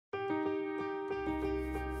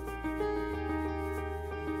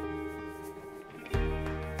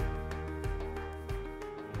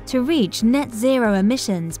To reach net zero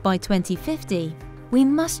emissions by 2050, we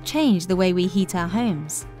must change the way we heat our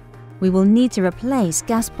homes. We will need to replace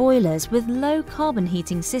gas boilers with low-carbon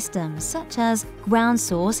heating systems such as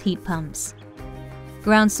ground-source heat pumps.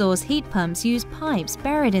 Ground-source heat pumps use pipes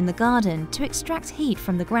buried in the garden to extract heat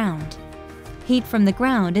from the ground. Heat from the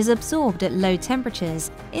ground is absorbed at low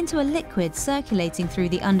temperatures into a liquid circulating through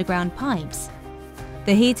the underground pipes.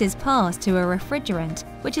 The heat is passed to a refrigerant,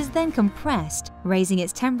 which is then compressed, raising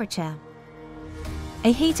its temperature.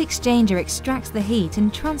 A heat exchanger extracts the heat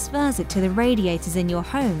and transfers it to the radiators in your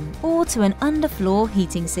home or to an underfloor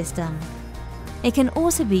heating system. It can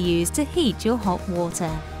also be used to heat your hot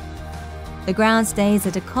water. The ground stays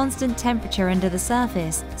at a constant temperature under the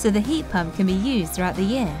surface, so the heat pump can be used throughout the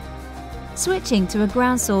year. Switching to a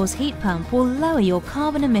ground source heat pump will lower your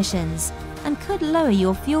carbon emissions and could lower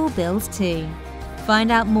your fuel bills too.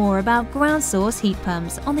 Find out more about ground source heat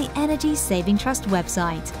pumps on the Energy Saving Trust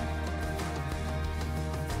website